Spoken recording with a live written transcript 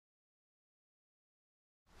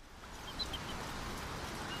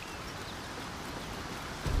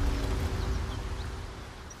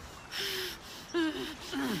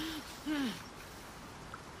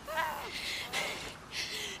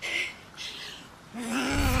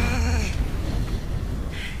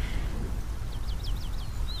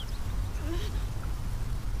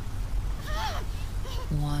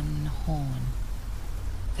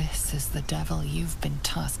the devil you've been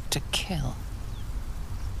tasked to kill.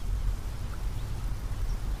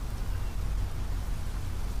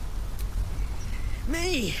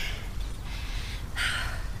 Me?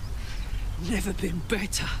 Never been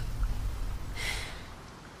better.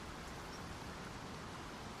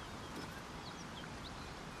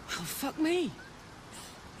 Oh, fuck me.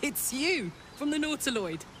 It's you, from the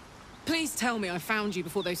Nautiloid. Please tell me I found you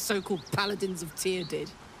before those so-called paladins of Tyr did.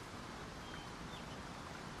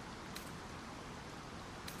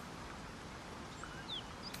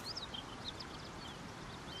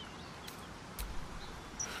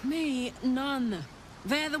 Me, none.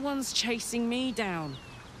 They're the ones chasing me down.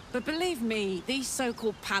 But believe me, these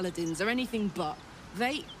so-called paladins are anything but.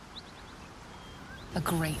 They... A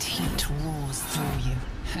great heat roars through you.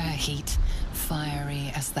 Her heat,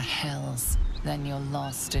 fiery as the hells. Then you're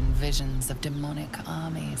lost in visions of demonic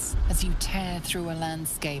armies as you tear through a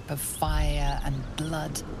landscape of fire and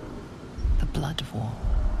blood. The Blood War.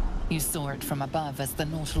 You saw it from above as the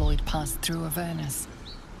Nautiloid passed through Avernus.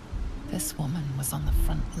 This woman was on the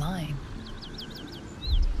front line.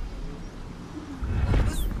 What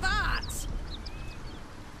was that?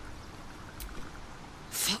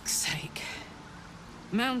 Fuck's sake.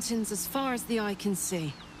 Mountains as far as the eye can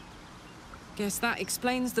see. Guess that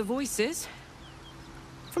explains the voices.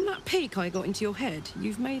 From that peek I got into your head,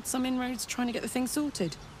 you've made some inroads trying to get the thing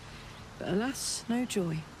sorted. But alas, no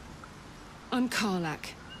joy. I'm Karlach.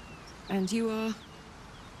 And you are...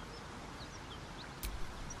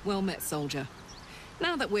 Well met, soldier.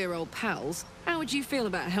 Now that we're old pals, how would you feel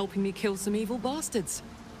about helping me kill some evil bastards?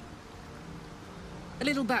 A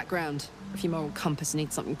little background, if your moral compass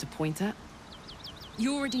needs something to point at.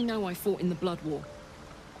 You already know I fought in the Blood War.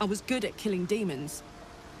 I was good at killing demons.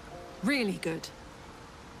 Really good.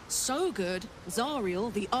 So good,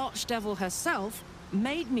 Zariel, the archdevil herself,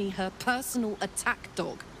 made me her personal attack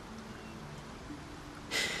dog.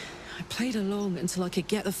 I played along until I could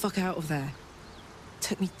get the fuck out of there.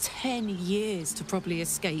 Took me 10 years to properly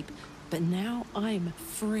escape, but now I'm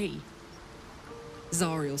free.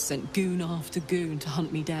 Zariel sent goon after goon to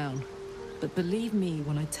hunt me down. But believe me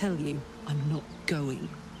when I tell you, I'm not going.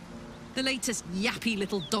 The latest yappy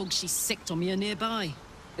little dogs she sicked on me are nearby.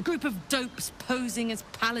 A group of dopes posing as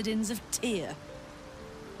paladins of Tyr.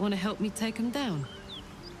 Want to help me take them down?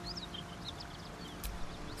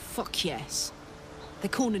 Fuck yes. They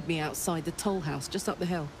cornered me outside the toll house just up the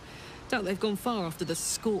hill. Doubt they've gone far after the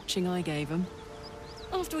scorching I gave them.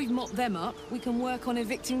 After we've mopped them up, we can work on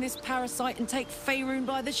evicting this parasite and take Faerun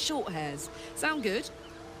by the short hairs. Sound good?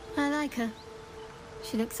 I like her.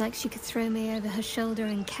 She looks like she could throw me over her shoulder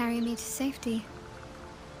and carry me to safety.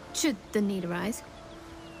 Should the need arise.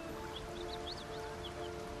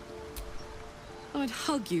 I'd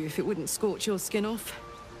hug you if it wouldn't scorch your skin off.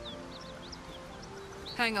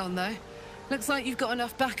 Hang on, though. Looks like you've got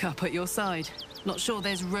enough backup at your side. Not sure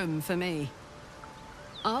there's room for me.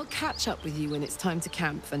 I'll catch up with you when it's time to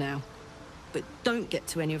camp for now. But don't get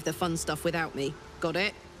to any of the fun stuff without me. Got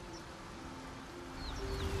it?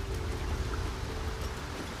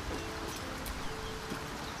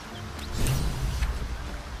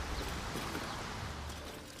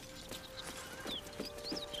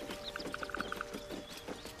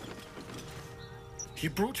 You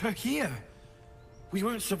brought her here. We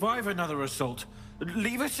won't survive another assault.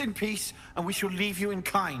 Leave us in peace, and we shall leave you in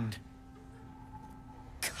kind.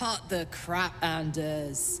 Cut the crap,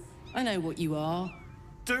 Anders. I know what you are.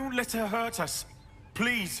 Don't let her hurt us.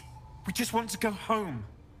 Please. We just want to go home.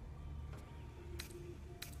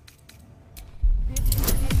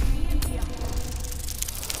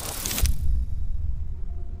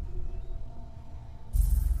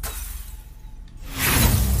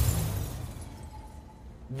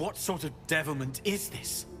 What sort of devilment is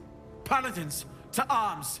this? Paladins, to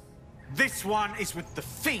arms! This one is with the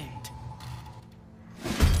Fiend!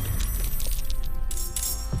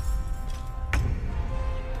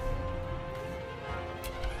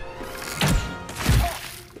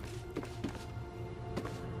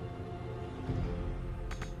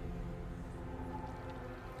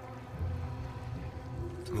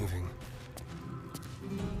 It's moving.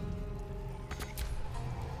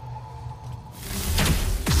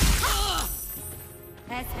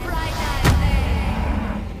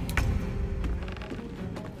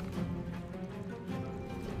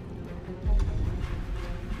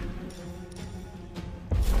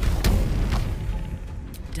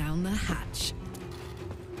 Down the hatch.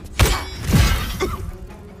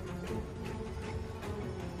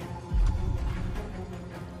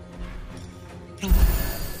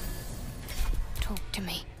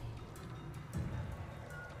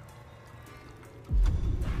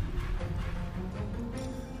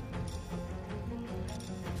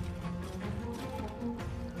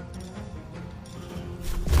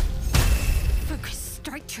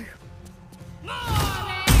 true.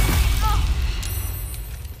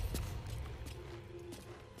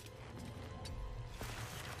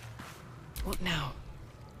 What now?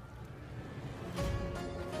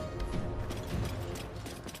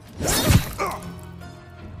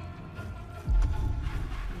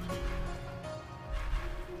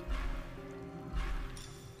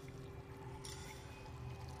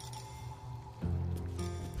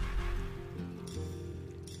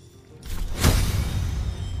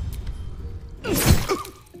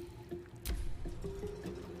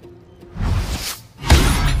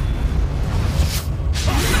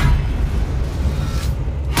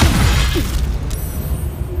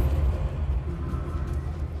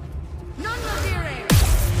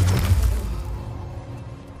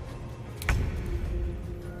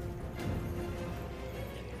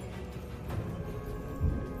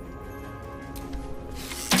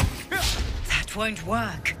 Won't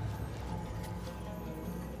work.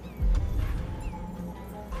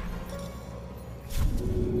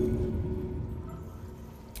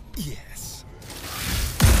 Yes.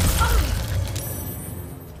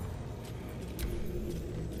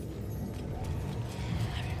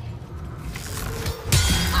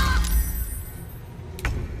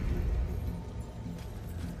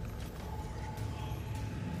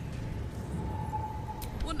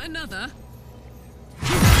 Want another?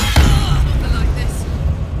 I like this.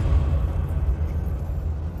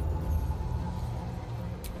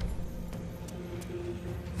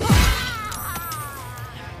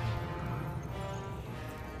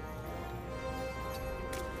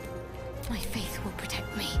 My faith will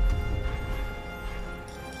protect me.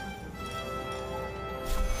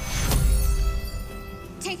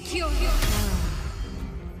 Take your...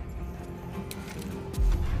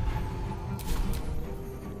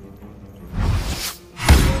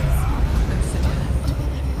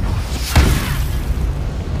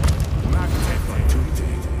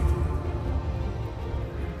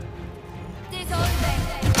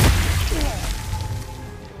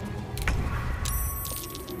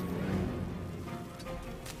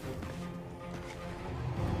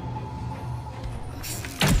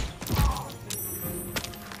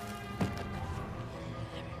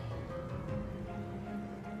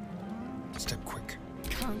 Step quick.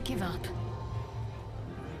 Can't give up.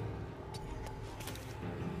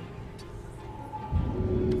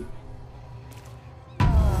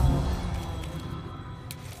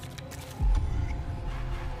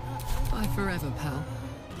 Bye forever, pal.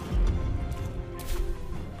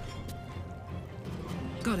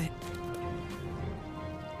 Got it.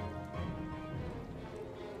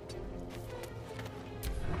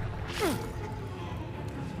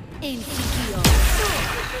 Insecure.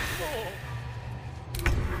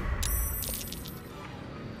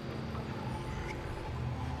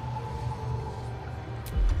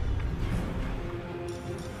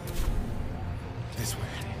 This way.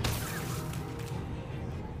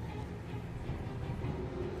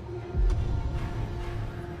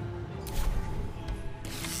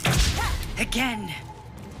 Again.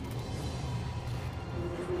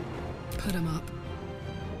 Put him up.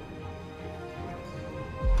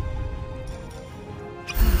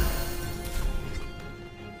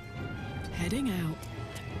 Heading out.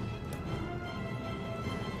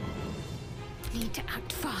 Need to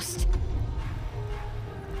act fast.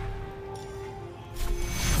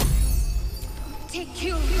 Take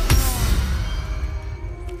you.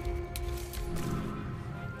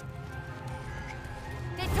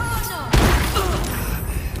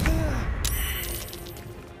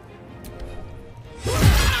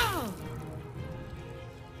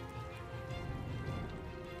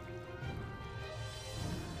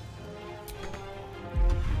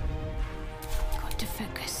 Got to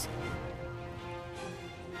focus.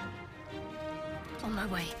 On my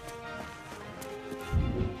way.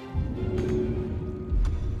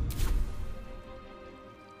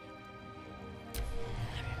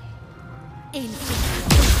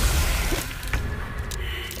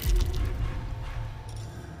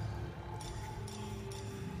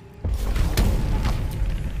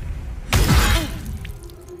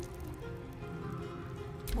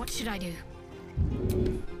 What should I do?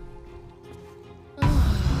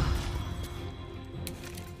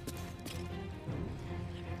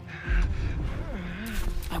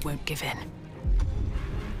 I won't give in.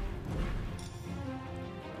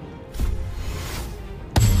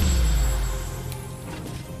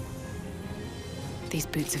 These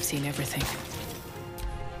boots have seen everything.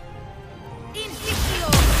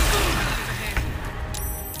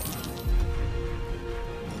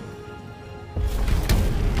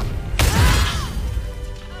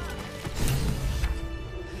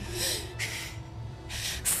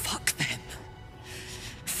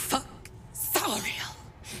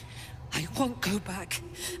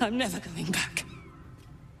 I'm never going back.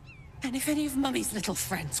 And if any of Mummy's little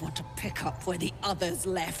friends want to pick up where the others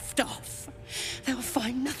left off, they'll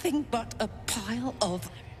find nothing but a pile of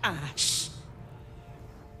ash.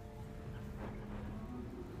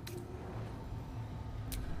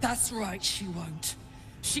 That's right, she won't.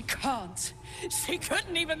 She can't. She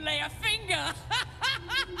couldn't even lay a finger.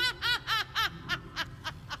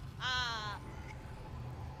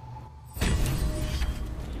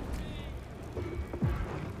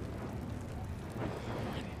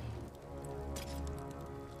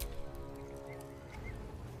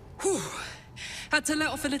 Whew. Had to let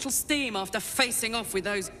off a little steam after facing off with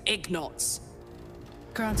those ignots.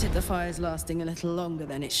 Granted, the fire's lasting a little longer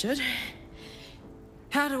than it should.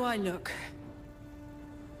 How do I look?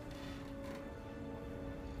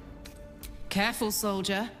 Careful,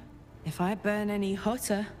 soldier. If I burn any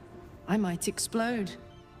hotter, I might explode.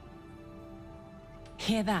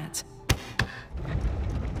 Hear that?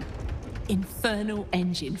 Infernal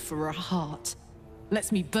engine for a heart.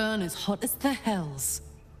 Lets me burn as hot as the hells.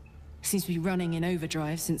 Seems to be running in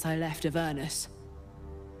overdrive since I left Avernus.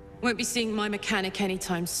 Won't be seeing my mechanic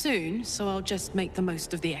anytime soon, so I'll just make the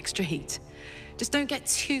most of the extra heat. Just don't get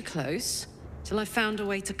too close, till I've found a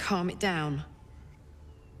way to calm it down.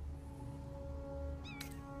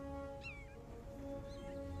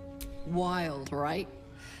 Wild, right?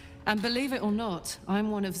 And believe it or not, I'm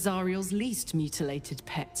one of Zariel's least mutilated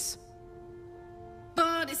pets.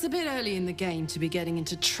 But it's a bit early in the game to be getting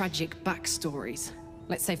into tragic backstories.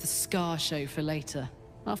 Let's save the scar show for later,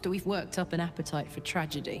 after we've worked up an appetite for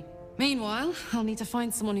tragedy. Meanwhile, I'll need to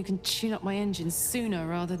find someone who can tune up my engine sooner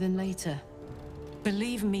rather than later.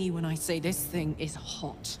 Believe me when I say this thing is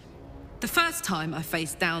hot. The first time I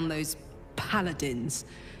faced down those paladins,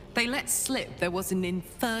 they let slip there was an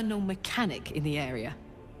infernal mechanic in the area.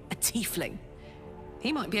 A tiefling.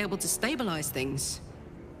 He might be able to stabilize things,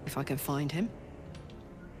 if I can find him.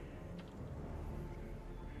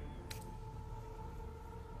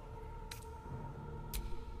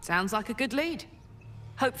 Sounds like a good lead.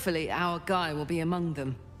 Hopefully our guy will be among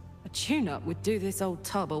them. A tune-up would do this old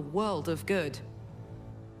tub a world of good.